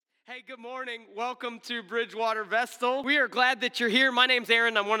Hey, good morning. Welcome to Bridgewater Vestal. We are glad that you're here. My name's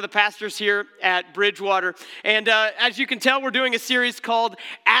Aaron. I'm one of the pastors here at Bridgewater. And as you can tell, we're doing a series called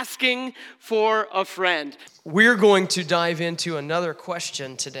Asking for a Friend. We're going to dive into another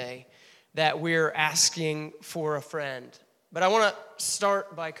question today that we're asking for a friend. But I want to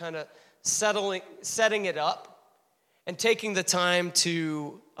start by kind of setting it up and taking the time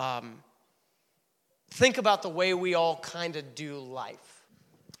to think about the way we all kind of do life.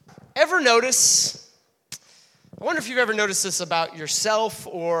 Ever notice, I wonder if you've ever noticed this about yourself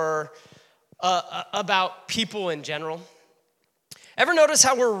or about people in general. Ever notice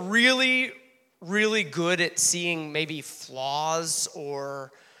how we're really, really good at seeing maybe flaws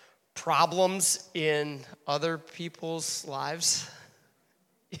or problems in other people's lives?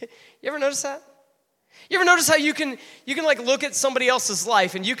 You ever notice that? You ever notice how you can like look at somebody else's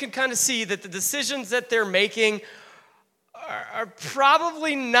life and you can kind of see that the decisions that they're making are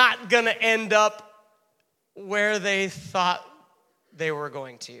probably not going to end up where they thought they were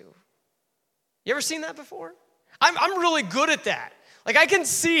going to. You ever seen that before? I'm really good at that. Like I can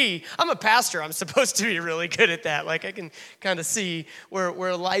see, I'm a pastor, I'm supposed to be really good at that. Like I can kind of see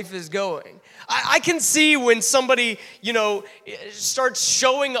where life is going. I can see when somebody, starts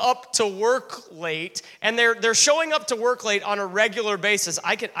showing up to work late and they're showing up to work late on a regular basis.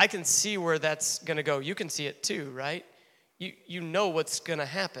 I can see where that's going to go. You can see it too, right? You know what's going to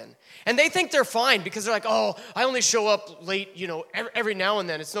happen. And they think they're fine because they're like, oh, I only show up late, every now and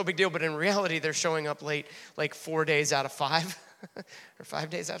then. It's no big deal. But in reality, they're showing up late like 4 days out of 5 or 5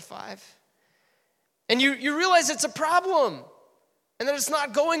 days out of 5. And you realize it's a problem and that it's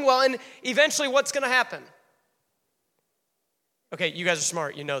not going well. And eventually, what's going to happen? Okay, you guys are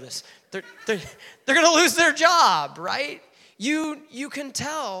smart. You know this. They're going to lose their job, right? You can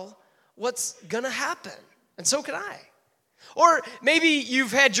tell what's going to happen. And so can I. Or maybe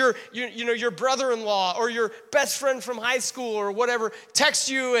you've had your brother-in-law or your best friend from high school or whatever text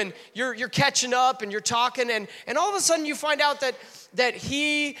you and you're catching up and you're talking and all of a sudden you find out that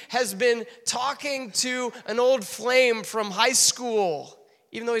he has been talking to an old flame from high school,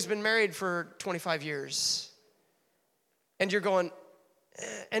 even though he's been married for 25 years. And you're going,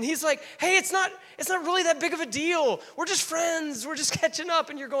 and he's like, hey, it's not really that big of a deal. We're just friends. We're just catching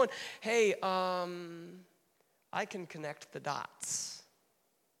up. And you're going, hey, I can connect the dots.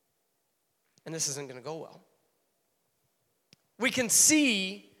 And this isn't going to go well. We can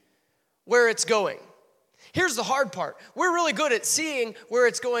see where it's going. Here's the hard part. We're really good at seeing where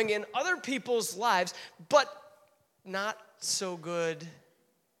it's going in other people's lives, but not so good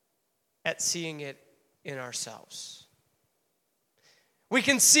at seeing it in ourselves. We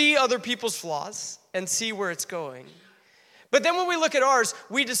can see other people's flaws and see where it's going. But then when we look at ours,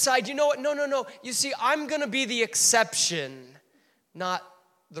 we decide, you know what, no. You see, I'm going to be the exception, not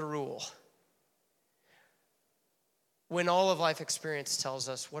the rule. When all of life experience tells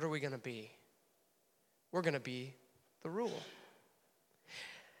us, what are we going to be? We're going to be the rule.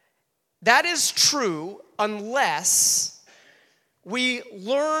 That is true unless we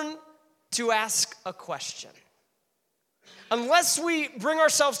learn to ask a question. Unless we bring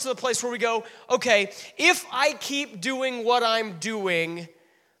ourselves to the place where we go, okay, if I keep doing what I'm doing,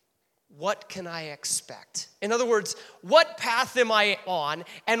 what can I expect? In other words, what path am I on,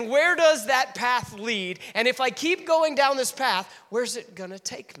 and where does that path lead? And if I keep going down this path, where's it going to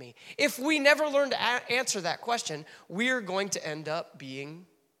take me? If we never learn to answer that question, we're going to end up being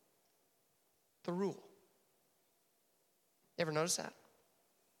the rule. You ever notice that?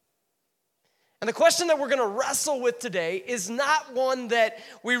 And the question that we're going to wrestle with today is not one that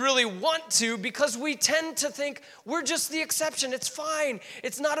we really want to because we tend to think we're just the exception. It's fine.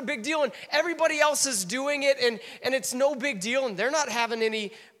 It's not a big deal. And everybody else is doing it and it's no big deal and they're not having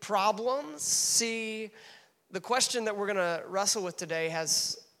any problems. See, the question that we're going to wrestle with today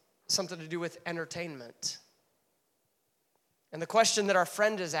has something to do with entertainment. And the question that our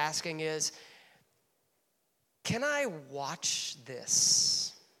friend is asking is, can I watch this?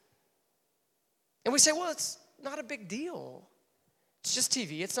 And we say, well, it's not a big deal. It's just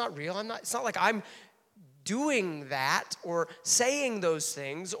TV. It's not real. It's not like I'm doing that or saying those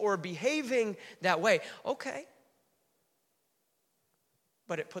things or behaving that way. Okay.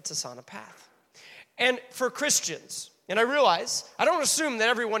 But it puts us on a path. And for Christians, and I realize, I don't assume that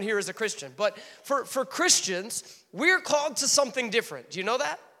everyone here is a Christian, but for Christians, we're called to something different. Do you know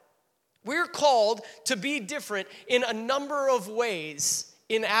that? We're called to be different in a number of ways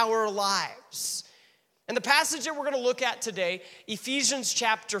in our lives. And the passage that we're going to look at today, Ephesians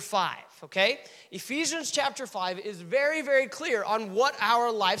chapter 5. okay? Ephesians chapter 5 is very, very clear on what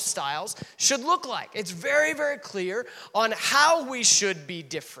our lifestyles should look like. It's very, very clear on how we should be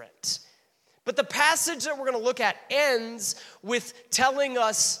different. But the passage that we're going to look at ends with telling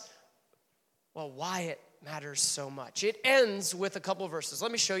us, well, why it matters so much. It ends with a couple of verses.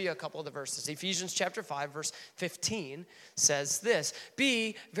 Let me show you a couple of the verses. Ephesians chapter 5, verse 15 says this,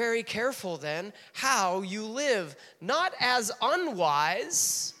 "Be very careful then how you live, not as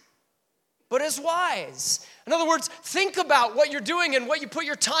unwise, but as wise." In other words, think about what you're doing and what you put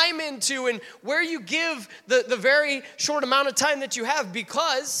your time into and where you give the very short amount of time that you have,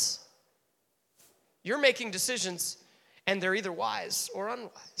 because you're making decisions and they're either wise or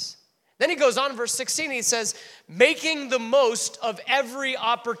unwise. Then he goes on in verse 16, he says, "Making the most of every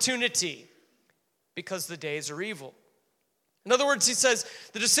opportunity, because the days are evil." In other words, he says,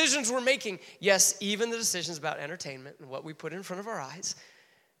 the decisions we're making, yes, even the decisions about entertainment and what we put in front of our eyes,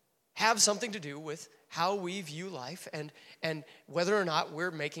 have something to do with how we view life and whether or not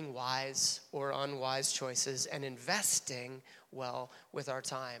we're making wise or unwise choices and investing well with our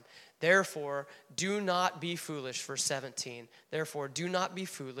time. Therefore, do not be foolish, verse 17. Therefore, do not be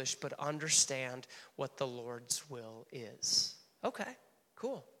foolish, but understand what the Lord's will is. Okay,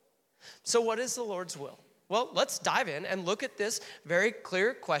 cool. So what is the Lord's will? Well, let's dive in and look at this very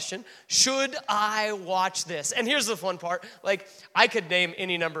clear question. Should I watch this? And here's the fun part. Like, I could name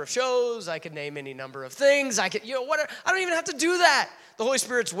any number of shows. I could name any number of things. I could, whatever. I don't even have to do that. The Holy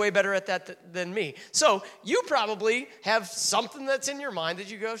Spirit's way better at that than me. So you probably have something that's in your mind that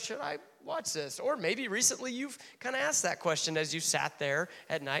you go, should I watch this? Or maybe recently you've kind of asked that question as you sat there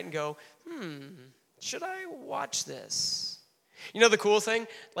at night and go, should I watch this? You know the cool thing?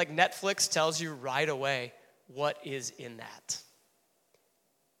 Like, Netflix tells you right away what is in that.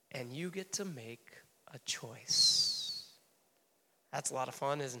 And you get to make a choice. That's a lot of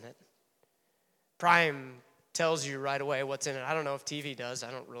fun, isn't it? Prime tells you right away what's in it. I don't know if TV does.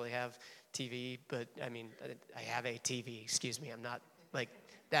 I don't really have TV, but I mean, I have a TV, excuse me. I'm not like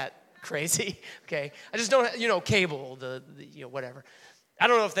that crazy, okay? I just don't, cable, the whatever. I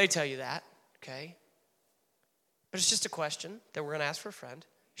don't know if they tell you that, okay? But it's just a question that we're going to ask for a friend.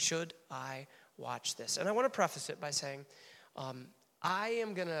 Should I watch this? And I want to preface it by saying, I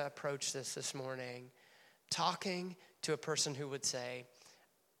am going to approach this morning talking to a person who would say,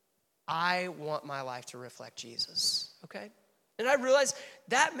 I want my life to reflect Jesus, okay? And I realize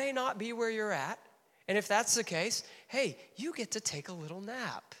that may not be where you're at. And if that's the case, hey, you get to take a little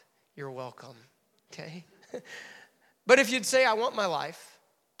nap. You're welcome, okay? But if you'd say, I want my life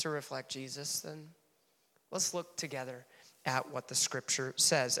to reflect Jesus, then let's look together at what the scripture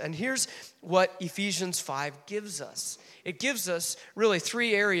says. And here's what Ephesians 5 gives us. It gives us really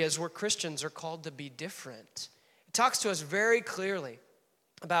three areas where Christians are called to be different. It talks to us very clearly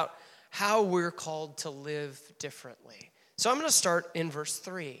about how we're called to live differently. So I'm going to start in verse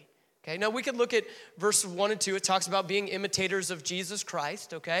 3. Okay, now we could look at verses 1 and 2. It talks about being imitators of Jesus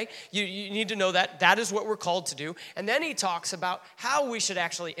Christ, okay? You need to know that. That is what we're called to do. And then he talks about how we should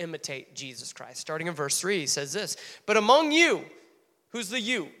actually imitate Jesus Christ. Starting in verse 3, he says this, "But among you," who's the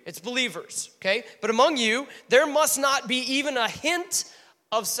you? It's believers, okay? "But among you, there must not be even a hint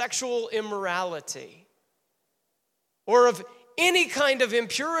of sexual immorality or of any kind of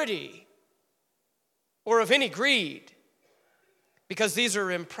impurity or of any greed, because these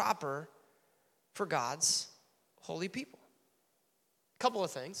are improper for God's holy people." A couple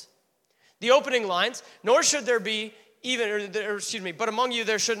of things. The opening lines, "Nor should there be even," but among you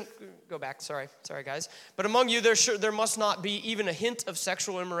there shouldn't, go back, sorry guys. "But among you there must not be even a hint of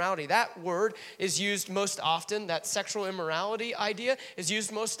sexual immorality." That word is used most often, that sexual immorality idea is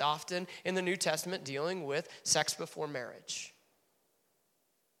used most often in the New Testament dealing with sex before marriage.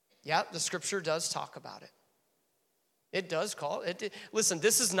 Yeah, the scripture does talk about it. It does call it. Listen,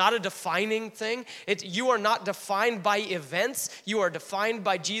 this is not a defining thing. You are not defined by events. You are defined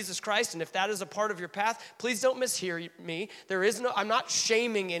by Jesus Christ. And if that is a part of your path, please don't mishear me. I'm not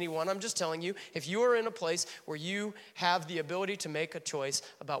shaming anyone. I'm just telling you, if you are in a place where you have the ability to make a choice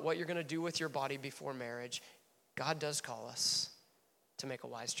about what you're going to do with your body before marriage, God does call us to make a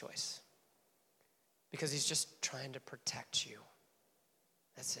wise choice. Because he's just trying to protect you.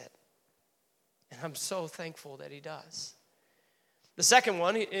 That's it. And I'm so thankful that he does. The second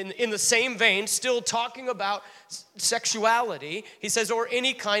one, in the same vein, still talking about sexuality, he says, or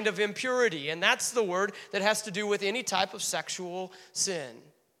any kind of impurity. And that's the word that has to do with any type of sexual sin.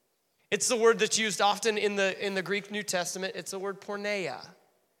 It's the word that's used often in the Greek New Testament. It's the word porneia.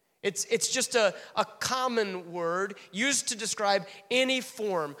 It's just a common word used to describe any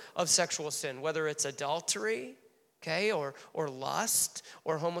form of sexual sin, whether it's adultery, okay, or lust,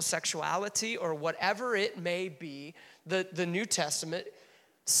 or homosexuality, or whatever it may be, the New Testament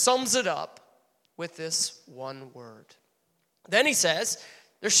sums it up with this one word. Then he says,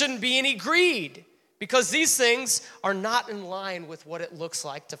 there shouldn't be any greed, because these things are not in line with what it looks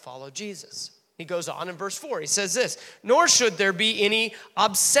like to follow Jesus. He goes on in verse 4, he says this, nor should there be any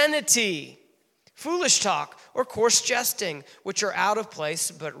obscenity, foolish talk, or coarse jesting, which are out of place,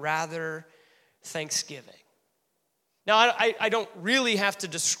 but rather thanksgiving. Now, I don't really have to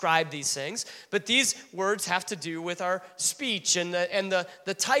describe these things, but these words have to do with our speech and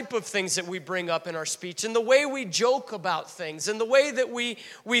the type of things that we bring up in our speech and the way we joke about things and the way that we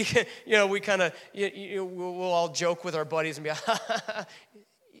kind of, we'll all joke with our buddies and be,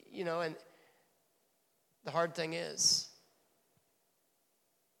 and the hard thing is,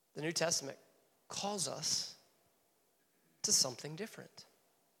 the New Testament calls us to something different.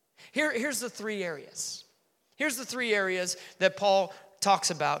 Here's the three areas. Here's the three areas that Paul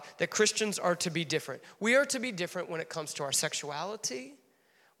talks about that Christians are to be different. We are to be different when it comes to our sexuality.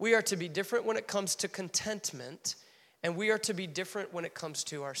 We are to be different when it comes to contentment. And we are to be different when it comes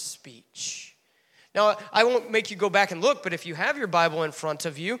to our speech. Now, I won't make you go back and look, but if you have your Bible in front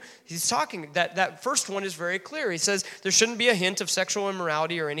of you, he's talking, that first one is very clear. He says there shouldn't be a hint of sexual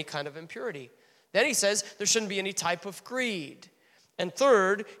immorality or any kind of impurity. Then he says there shouldn't be any type of greed. And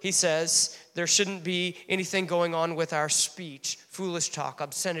third, he says there shouldn't be anything going on with our speech, foolish talk,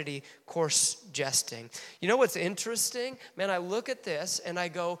 obscenity, coarse jesting. You know what's interesting? Man, I look at this and I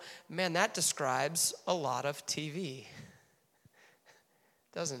go, man, that describes a lot of TV,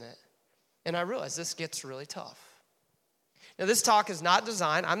 doesn't it? And I realize this gets really tough. Now, this talk is not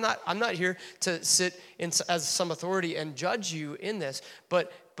designed, I'm not here to sit as some authority and judge you in this,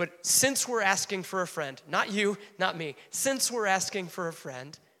 but since we're asking for a friend, not you, not me, since we're asking for a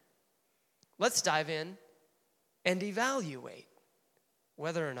friend, let's dive in and evaluate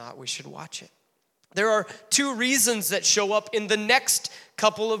whether or not we should watch it. There are two reasons that show up in the next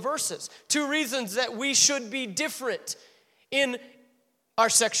couple of verses. Two reasons that we should be different in our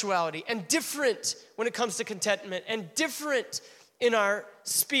sexuality and different when it comes to contentment and different in our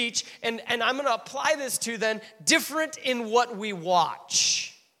speech. And I'm going to apply this to then different in what we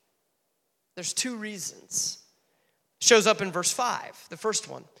watch. There's two reasons. Shows up in verse 5, the first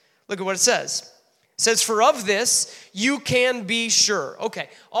one. Look at what it says. It says, for of this you can be sure. Okay,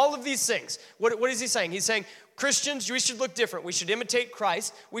 all of these things. What is he saying? He's saying, Christians, we should look different. We should imitate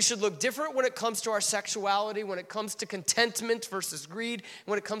Christ. We should look different when it comes to our sexuality, when it comes to contentment versus greed,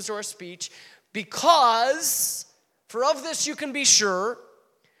 when it comes to our speech. Because, for of this you can be sure,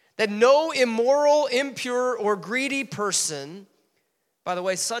 that no immoral, impure, or greedy person, by the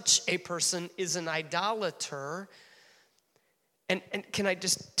way, such a person is an idolater. And can I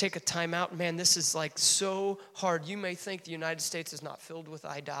just take a time out? Man, this is like so hard. You may think the United States is not filled with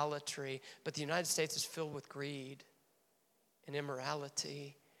idolatry, but the United States is filled with greed and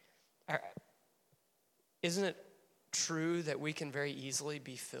immorality. Isn't it true that we can very easily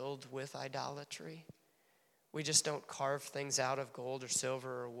be filled with idolatry? We just don't carve things out of gold or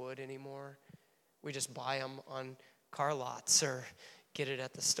silver or wood anymore. We just buy them on car lots or get it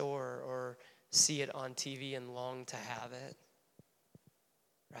at the store or see it on TV and long to have it.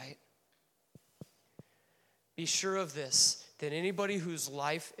 Right? Be sure of this, that anybody whose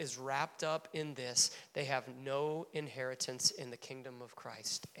life is wrapped up in this, they have no inheritance in the kingdom of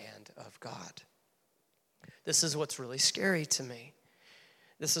Christ and of God. This is what's really scary to me.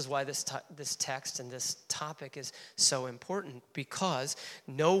 This is why this text and this topic is so important, because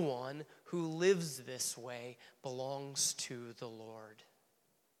no one who lives this way belongs to the Lord.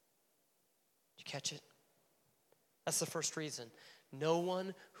 Did you catch it? That's the first reason. No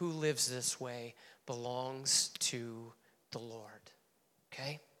one who lives this way belongs to the Lord.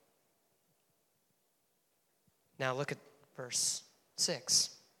 Okay? Now look at verse 6.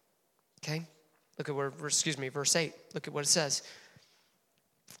 Okay? Look at verse 8. Look at what it says.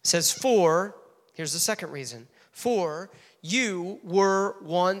 It says, for, here's the second reason. For you were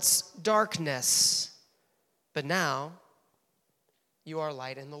once darkness, but now you are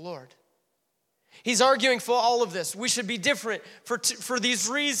light in the Lord. He's arguing for all of this. We should be different for these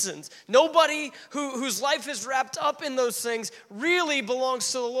reasons. Nobody whose life is wrapped up in those things really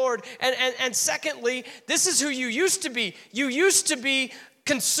belongs to the Lord. And secondly, this is who you used to be. You used to be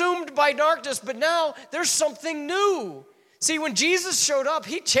consumed by darkness, but now there's something new. See, when Jesus showed up,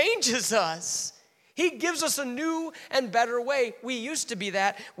 he changes us. He gives us a new and better way. We used to be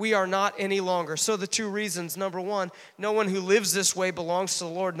that. We are not any longer. So the two reasons. Number one, no one who lives this way belongs to the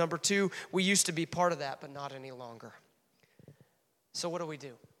Lord. Number two, we used to be part of that, but not any longer. So what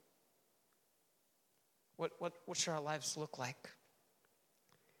do? What should our lives look like?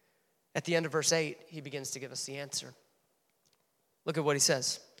 At the end of verse 8, he begins to give us the answer. Look at what he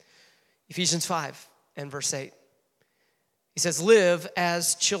says. Ephesians 5 and verse 8. He says, live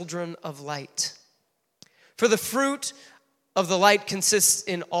as children of light. For the fruit of the light consists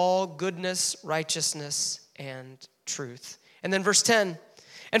in all goodness, righteousness, and truth. And then verse 10,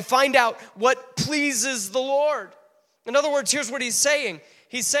 and find out what pleases the Lord. In other words, here's what he's saying.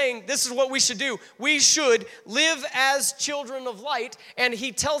 He's saying this is what we should do. We should live as children of light, and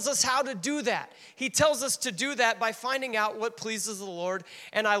he tells us how to do that. He tells us to do that by finding out what pleases the Lord,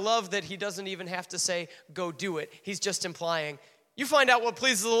 and I love that he doesn't even have to say, go do it. He's just implying, you find out what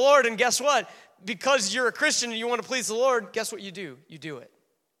pleases the Lord, and guess what? Because you're a Christian and you want to please the Lord, guess what you do? You do it.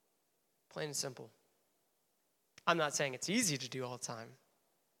 Plain and simple. I'm not saying it's easy to do all the time,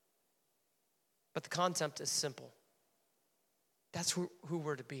 but the concept is simple. That's who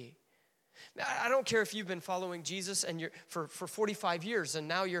we're to be. I don't care if you've been following Jesus and you're for 45 years and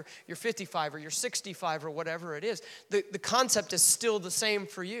now you're 55 or you're 65 or whatever it is. The concept is still the same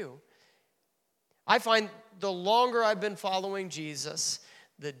for you. I find the longer I've been following Jesus,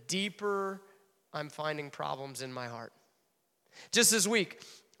 the deeper I'm finding problems in my heart. Just this week,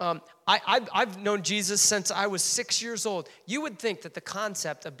 I've known Jesus since I was 6 years old. You would think that the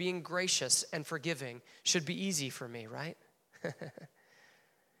concept of being gracious and forgiving should be easy for me, right?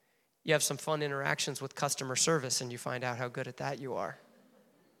 You have some fun interactions with customer service and you find out how good at that you are.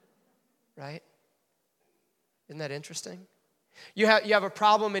 Right? Isn't that interesting? You have a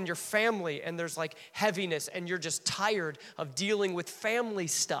problem in your family and there's like heaviness and you're just tired of dealing with family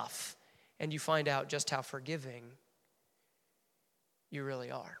stuff and you find out just how forgiving you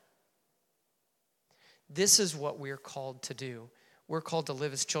really are. This is what we're called to do. We're called to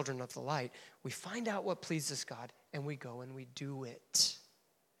live as children of the light. We find out what pleases God, and we go and we do it.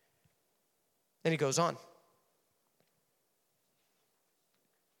 Then he goes on.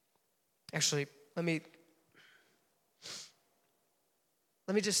 Actually, let me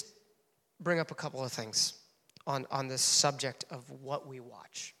just bring up a couple of things on this subject of what we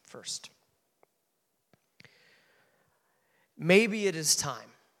watch first. Maybe it is time,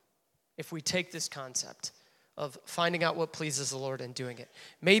 if we take this concept of finding out what pleases the Lord and doing it,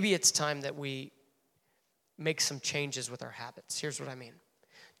 maybe it's time that we make some changes with our habits. Here's what I mean.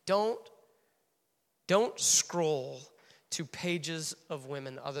 Don't scroll to pages of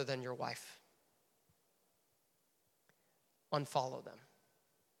women other than your wife. Unfollow them.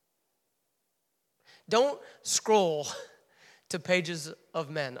 Don't scroll to pages of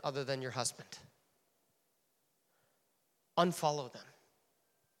men other than your husband. Unfollow them.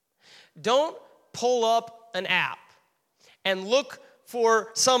 Don't pull up an app and look for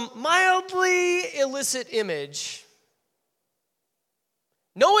some mildly illicit image,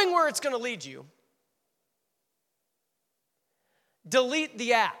 knowing where it's going to lead you. Delete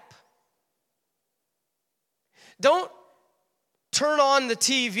the app. Don't turn on the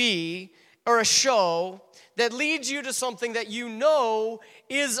TV or a show that leads you to something that you know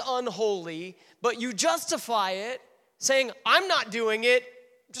is unholy, but you justify it saying, I'm not doing it,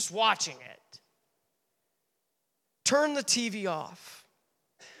 I'm just watching it. Turn the TV off.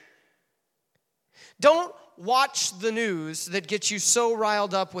 Don't watch the news that gets you so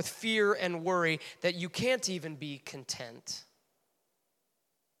riled up with fear and worry that you can't even be content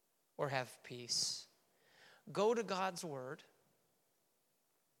or have peace. Go to God's word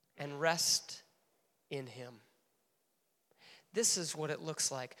and rest in him. This is what it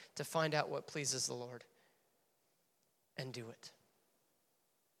looks like to find out what pleases the Lord and do it.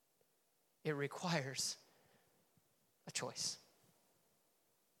 It requires a choice.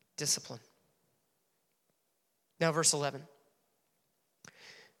 Discipline. Now, verse 11.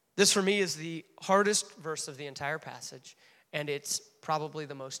 This for me is the hardest verse of the entire passage, and it's probably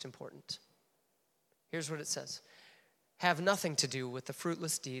the most important. Here's what it says. Have nothing to do with the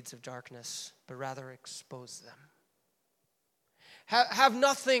fruitless deeds of darkness, but rather expose them. Have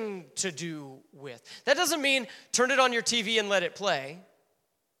nothing to do with. That doesn't mean turn it on your TV and let it play.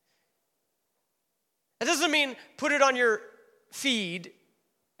 That doesn't mean put it on your feed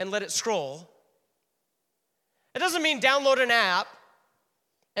and let it scroll. It doesn't mean download an app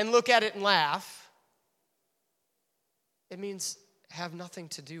and look at it and laugh. It means have nothing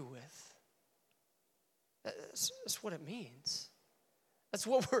to do with. That's what it means. That's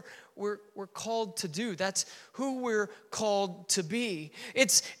what we're called to do. That's who we're called to be.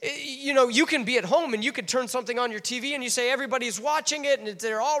 It's, you can be at home and you could turn something on your TV and you say everybody's watching it and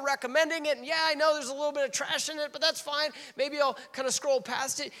they're all recommending it. And yeah, I know there's a little bit of trash in it, but that's fine. Maybe I'll kind of scroll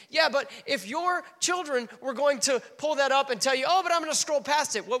past it. Yeah, but if your children were going to pull that up and tell you, oh, but I'm going to scroll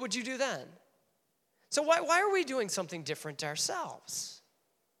past it, what would you do then? So why are we doing something different ourselves?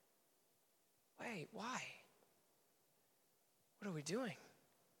 Wait, why? What are we doing?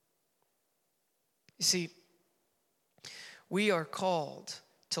 You see, we are called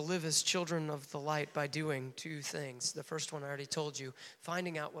to live as children of the light by doing two things. The first one I already told you,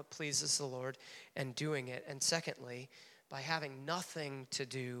 finding out what pleases the Lord and doing it. And secondly, by having nothing to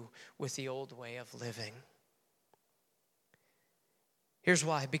do with the old way of living. Here's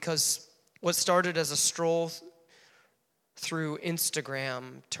why. Because what started as a stroll through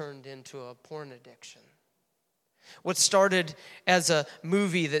Instagram turned into a porn addiction. What started as a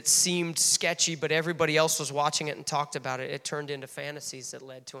movie that seemed sketchy, but everybody else was watching it and talked about it, it turned into fantasies that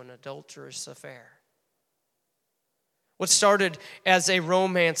led to an adulterous affair. What started as a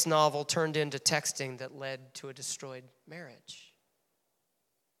romance novel turned into texting that led to a destroyed marriage.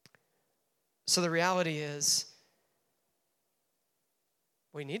 So the reality is,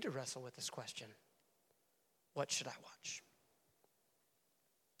 we need to wrestle with this question. What should I watch?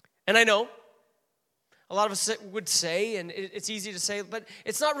 And I know a lot of us would say, and it's easy to say, but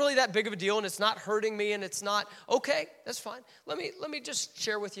it's not really that big of a deal, and it's not hurting me, and it's not, okay, that's fine. Let me just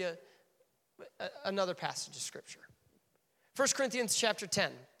share with you another passage of Scripture. 1 Corinthians chapter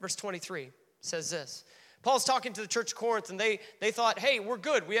 10, verse 23 says this. Paul's talking to the church of Corinth, and they thought, hey, we're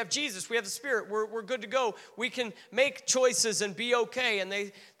good. We have Jesus. We have the Spirit. We're good to go. We can make choices and be okay. And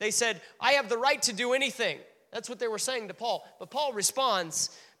they said, I have the right to do anything. That's what they were saying to Paul. But Paul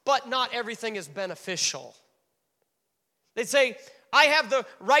responds, but not everything is beneficial. They say, I have the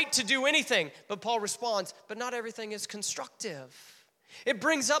right to do anything. But Paul responds, but not everything is constructive. It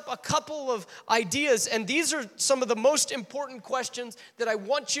brings up a couple of ideas, and these are some of the most important questions that I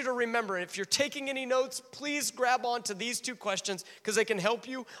want you to remember. And if you're taking any notes, please grab onto these two questions because they can help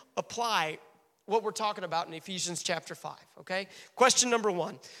you apply what we're talking about in Ephesians chapter 5, okay? Question number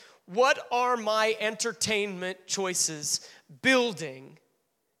 1, what are my entertainment choices building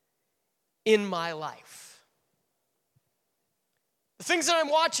in my life? The things that I'm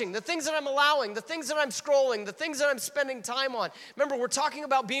watching, the things that I'm allowing, the things that I'm scrolling, the things that I'm spending time on. Remember, we're talking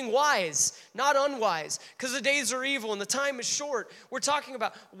about being wise, not unwise, because the days are evil and the time is short. We're talking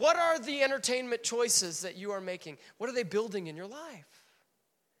about what are the entertainment choices that you are making? What are they building in your life?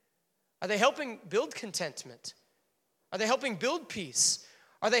 Are they helping build contentment? Are they helping build peace?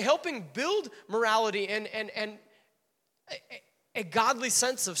 Are they helping build morality and a godly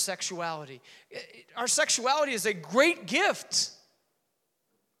sense of sexuality? Our sexuality is a great gift,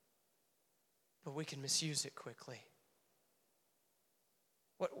 but we can misuse it quickly.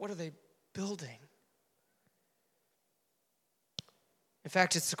 What are they building? In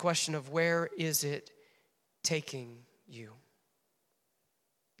fact, it's the question of where is it taking you?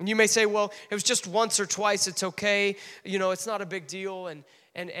 And you may say, well, it was just once or twice, it's okay, it's not a big deal, and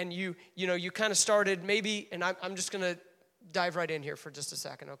you kind of started maybe, and I'm just going to dive right in here for just a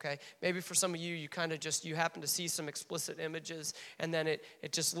second, okay? Maybe for some of you, you happen to see some explicit images, and then it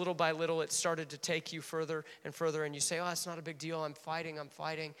just little by little, it started to take you further and further, and you say, oh, it's not a big deal, I'm fighting.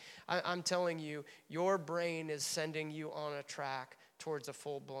 I'm telling you, your brain is sending you on a track towards a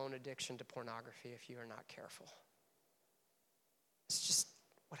full-blown addiction to pornography if you are not careful. It's just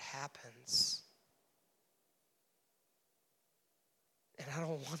what happens. And I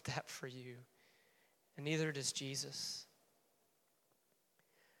don't want that for you, and neither does Jesus.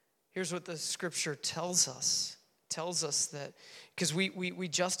 Here's what the Scripture tells us. It tells us that, because we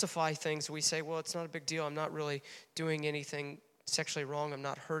justify things. We say, well, it's not a big deal. I'm not really doing anything sexually wrong. I'm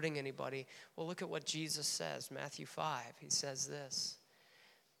not hurting anybody. Well, look at what Jesus says. Matthew 5, he says this.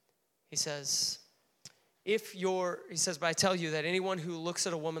 He says, but I tell you that anyone who looks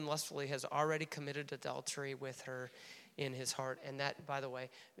at a woman lustfully has already committed adultery with her in his heart. And that, by the way,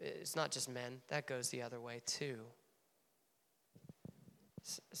 it's not just men. That goes the other way too.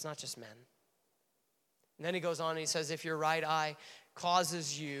 It's not just men. And then he goes on and he says, if your right eye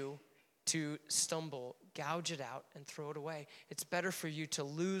causes you to stumble, gouge it out and throw it away. It's better for you to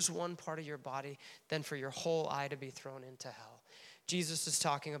lose one part of your body than for your whole eye to be thrown into hell. Jesus is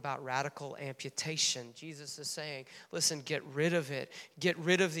talking about radical amputation. Jesus is saying, listen, get rid of it. Get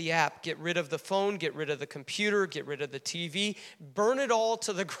rid of the app. Get rid of the phone. Get rid of the computer. Get rid of the TV. Burn it all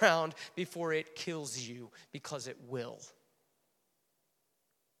to the ground before it kills you, because it will.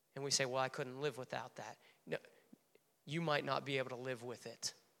 And we say, well, I couldn't live without that. No, you might not be able to live with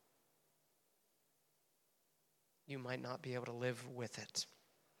it. You might not be able to live with it.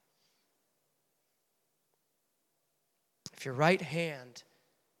 If your right hand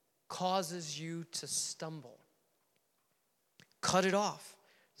causes you to stumble, cut it off,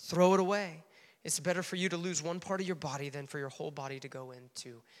 throw it away. It's better for you to lose one part of your body than for your whole body to go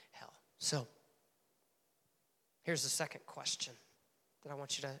into hell. So, Here's the second question that I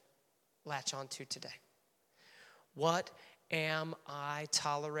want you to latch onto today. What am I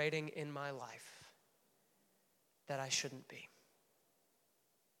tolerating in my life that I shouldn't be?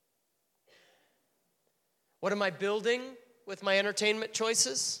 What am I building with my entertainment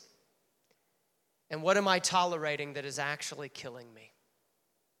choices? And what am I tolerating that is actually killing me?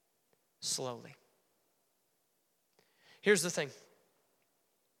 Slowly. Here's the thing.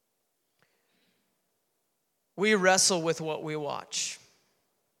 We wrestle with what we watch.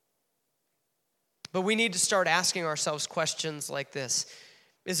 But we need to start asking ourselves questions like this.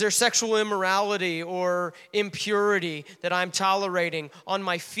 Is there sexual immorality or impurity that I'm tolerating on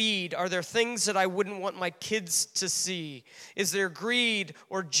my feed? Are there things that I wouldn't want my kids to see? Is there greed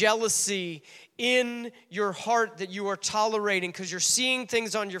or jealousy in your heart that you are tolerating because you're seeing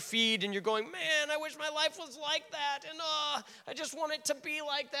things on your feed and you're going, man, I wish my life was like that, and I just want it to be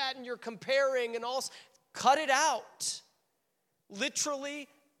like that, and you're comparing and all. Cut it out. Literally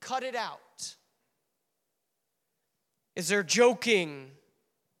cut it out. Is there joking?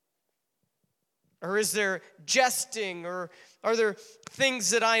 Or is there jesting? Or are there things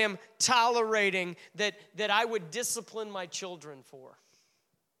that I am tolerating that I would discipline my children for?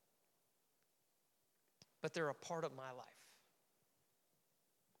 But they're a part of my life.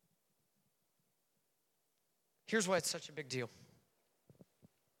 Here's why it's such a big deal.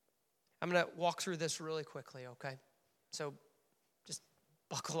 I'm going to walk through this really quickly, okay? So just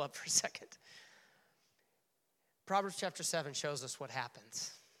buckle up for a second. Proverbs chapter 7 shows us what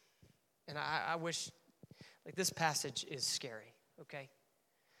happens. And I wish, like, this passage is scary, okay?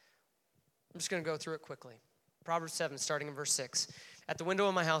 I'm just going to go through it quickly. Proverbs 7, starting in verse 6. At the window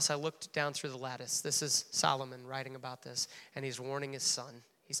of my house, I looked down through the lattice. This is Solomon writing about this, and he's warning his son.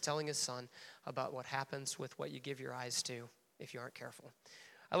 He's telling his son about what happens with what you give your eyes to if you aren't careful.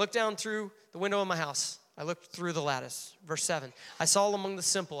 I looked down through the window of my house. I looked through the lattice. Verse 7. I saw among the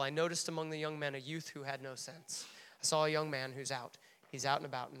simple, I noticed among the young men a youth who had no sense. I saw a young man who's out. He's out and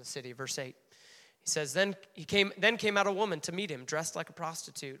about in the city. Verse 8. He says, Then came out a woman to meet him, dressed like a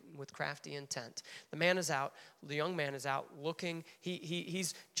prostitute with crafty intent. The man is out. The young man is out looking.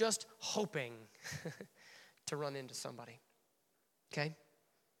 He's just hoping to run into somebody. Okay?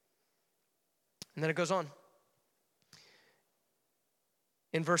 And then it goes on.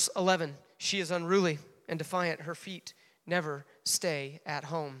 In verse 11, she is unruly and defiant. Her feet never stay at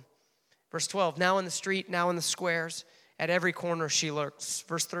home. Verse 12, now in the street, now in the squares, at every corner she lurks.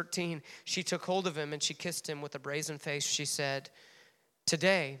 Verse 13, she took hold of him and she kissed him with a brazen face. She said,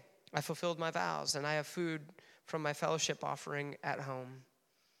 today I fulfilled my vows and I have food from my fellowship offering at home.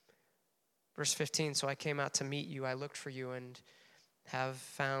 Verse 15, so I came out to meet you. I looked for you and have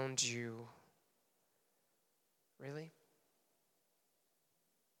found you. Really?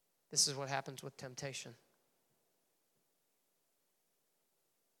 This is what happens with temptation.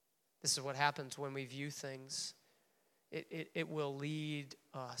 This is what happens when we view things. It will lead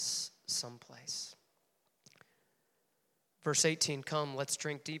us someplace. Verse 18, come, let's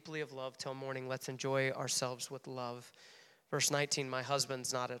drink deeply of love till morning. Let's enjoy ourselves with love. Verse 19, my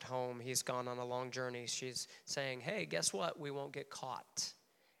husband's not at home. He's gone on a long journey. She's saying, hey, guess what? We won't get caught.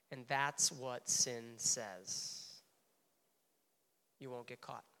 And that's what sin says. You won't get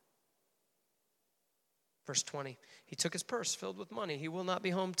caught. Verse 20, he took his purse filled with money. He will not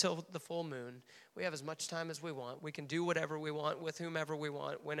be home till the full moon. We have as much time as we want. We can do whatever we want with whomever we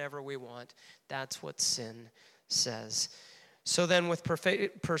want, whenever we want. That's what sin says. So then with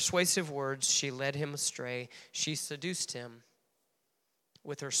persuasive words, she led him astray. She seduced him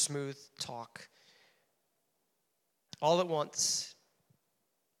with her smooth talk. All at once,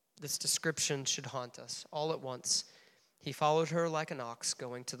 this description should haunt us. All at once, he followed her like an ox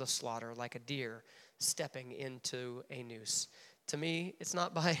going to the slaughter, like a deer stepping into a noose. To me, it's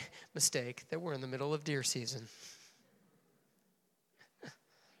not by mistake that we're in the middle of deer season.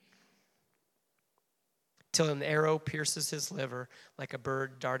 Till an arrow pierces his liver like a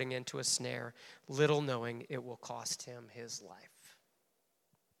bird darting into a snare, little knowing it will cost him his life.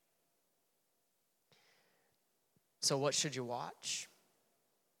 So what should you watch?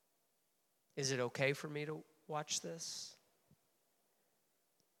 Is it okay for me to watch this?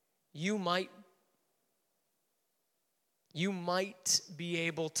 You might be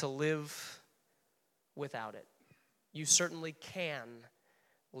able to live without it. You certainly can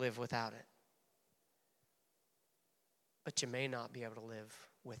live without it. But you may not be able to live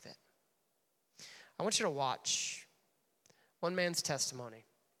with it. I want you to watch one man's testimony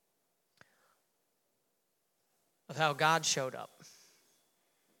of how God showed up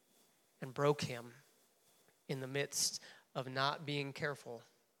and broke him in the midst of not being careful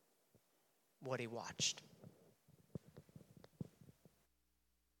what he watched.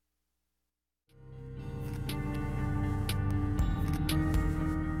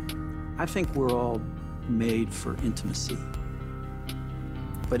 I think we're all made for intimacy.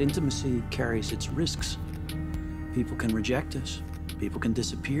 But intimacy carries its risks. People can reject us. People can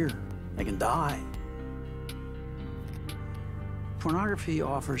disappear. They can die. Pornography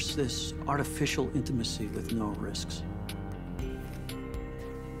offers this artificial intimacy with no risks.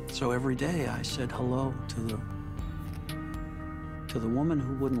 So every day I said hello to the woman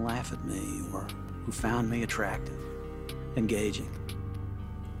who wouldn't laugh at me or who found me attractive, engaging.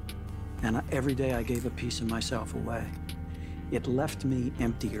 And every day I gave a piece of myself away. It left me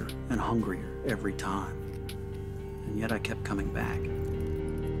emptier and hungrier every time. And yet I kept coming back.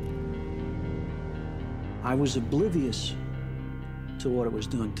 I was oblivious to what it was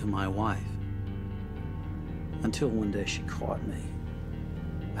doing to my wife until one day she caught me.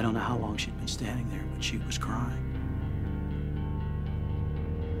 I don't know how long she'd been standing there, but she was crying.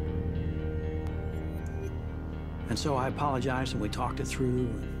 And so I apologized and we talked it through.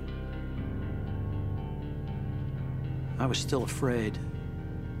 I was still afraid.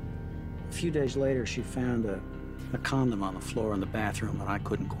 A few days later, she found a condom on the floor in the bathroom that I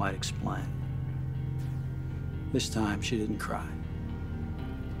couldn't quite explain. This time, she didn't cry.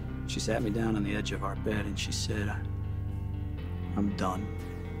 She sat me down on the edge of our bed and she said, "I'm done.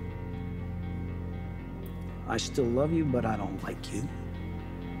 I still love you, but I don't like you.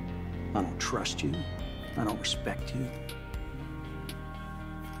 I don't trust you. I don't respect you.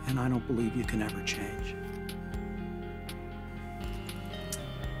 And I don't believe you can ever change."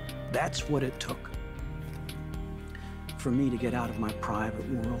 That's what it took for me to get out of my private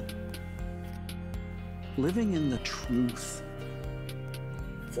world. Living in the truth,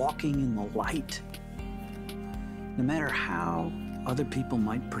 walking in the light, no matter how other people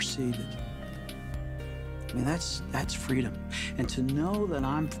might perceive it. I mean, that's freedom. And to know that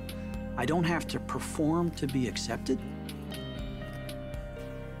I don't have to perform to be accepted.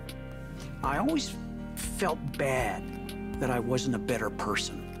 I always felt bad that I wasn't a better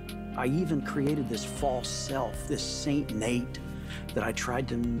person. I even created this false self, this Saint Nate, that I tried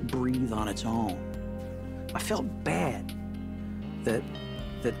to breathe on its own. I felt bad that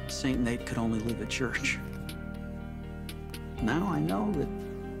Saint Nate could only live at church. Now I know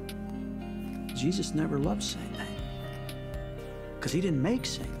that Jesus never loved Saint Nate, because he didn't make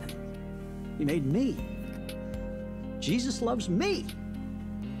Saint Nate. He made me. Jesus loves me,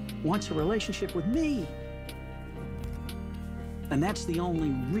 wants a relationship with me. And that's the only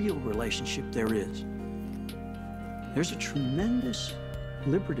real relationship there is. There's a tremendous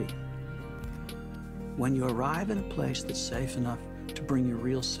liberty when you arrive in a place that's safe enough to bring your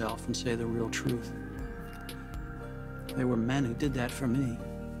real self and say the real truth. There were men who did that for me,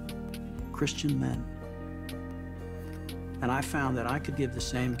 Christian men. And I found that I could give the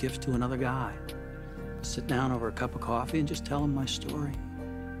same gift to another guy. Sit down over a cup of coffee and just tell him my story.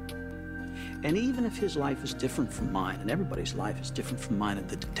 And even if his life is different from mine, and everybody's life is different from mine in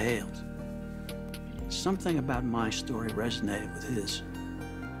the details, something about my story resonated with his.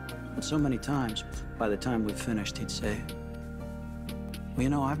 And so many times, by the time we finished, he'd say, "Well, you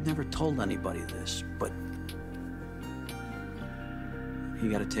know, I've never told anybody this, but he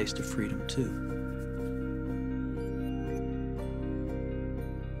got a taste of freedom too."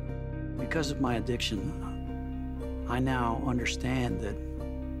 Because of my addiction, I now understand that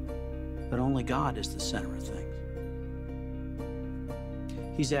only God is the center of things.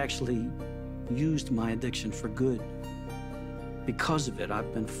 He's actually used my addiction for good. Because of it,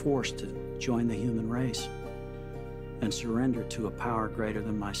 I've been forced to join the human race and surrender to a power greater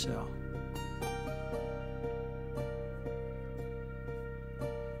than myself.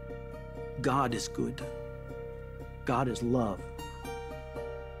 God is good. God is love.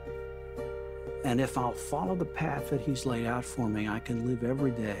 And if I'll follow the path that He's laid out for me, I can live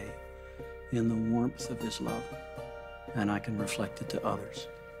every day in the warmth of His love, and I can reflect it to others.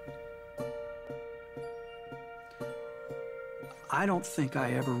 I don't think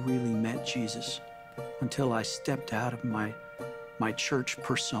I ever really met Jesus until I stepped out of my church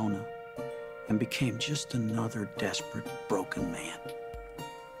persona and became just another desperate, broken man.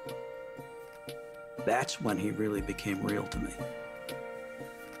 That's when He really became real to me.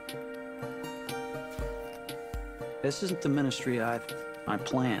 This isn't the ministry I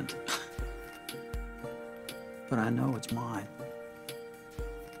planned. But I know it's mine.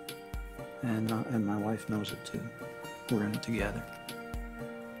 And my wife knows it too. We're in it together.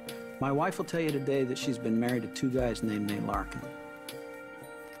 My wife will tell you today that she's been married to 2 guys named Nate Larkin.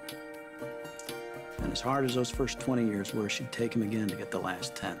 And as hard as those first 20 years were, she'd take him again to get the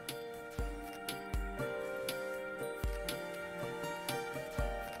last 10.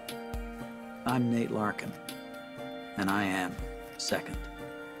 I'm Nate Larkin, and I am second.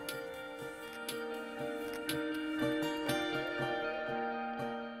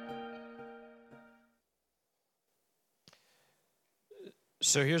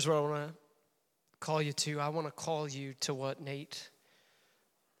 So here's what I want to call you to. I want to call you to what Nate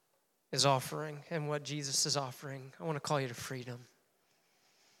is offering and what Jesus is offering. I want to call you to freedom.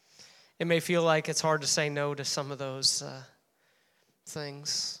 It may feel like it's hard to say no to some of those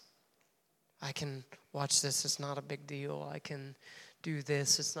things. I can watch this, it's not a big deal. I can do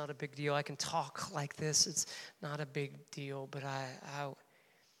this, it's not a big deal. I can talk like this, it's not a big deal. But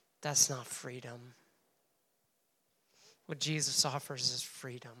that's not freedom. What Jesus offers is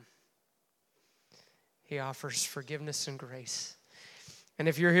freedom. He offers forgiveness and grace. And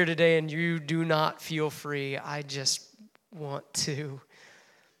if you're here today and you do not feel free, I just want to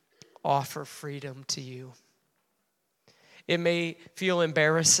offer freedom to you. It may feel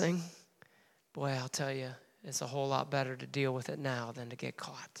embarrassing. Boy, I'll tell you, it's a whole lot better to deal with it now than to get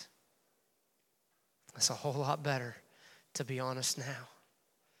caught. It's a whole lot better to be honest now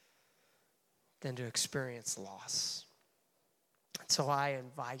than to experience loss. So I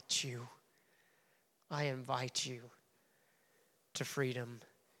invite you to freedom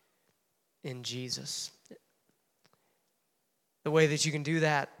in Jesus. The way that you can do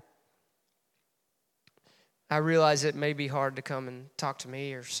that, I realize it may be hard to come and talk to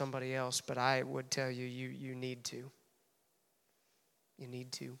me or somebody else, but I would tell you, you need to. You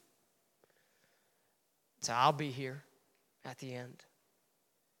need to. So I'll be here at the end.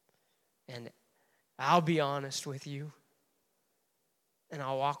 And I'll be honest with you. And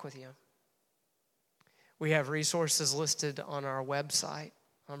I'll walk with you. We have resources listed on our website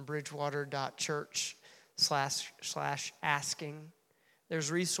on bridgewater.church/asking. There's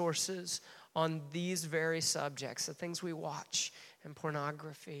resources on these very subjects, the things we watch, and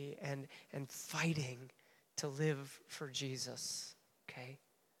pornography, and fighting to live for Jesus, okay?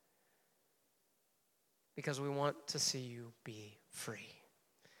 Because we want to see you be free.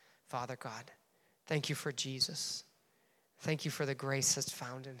 Father God, thank you for Jesus. Thank you for the grace that's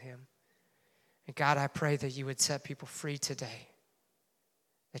found in him. And God, I pray that you would set people free today.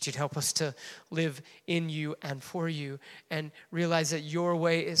 That you'd help us to live in you and for you and realize that your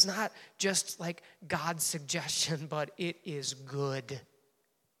way is not just like God's suggestion, but it is good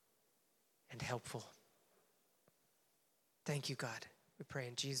and helpful. Thank you, God. We pray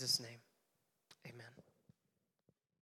in Jesus' name. Amen.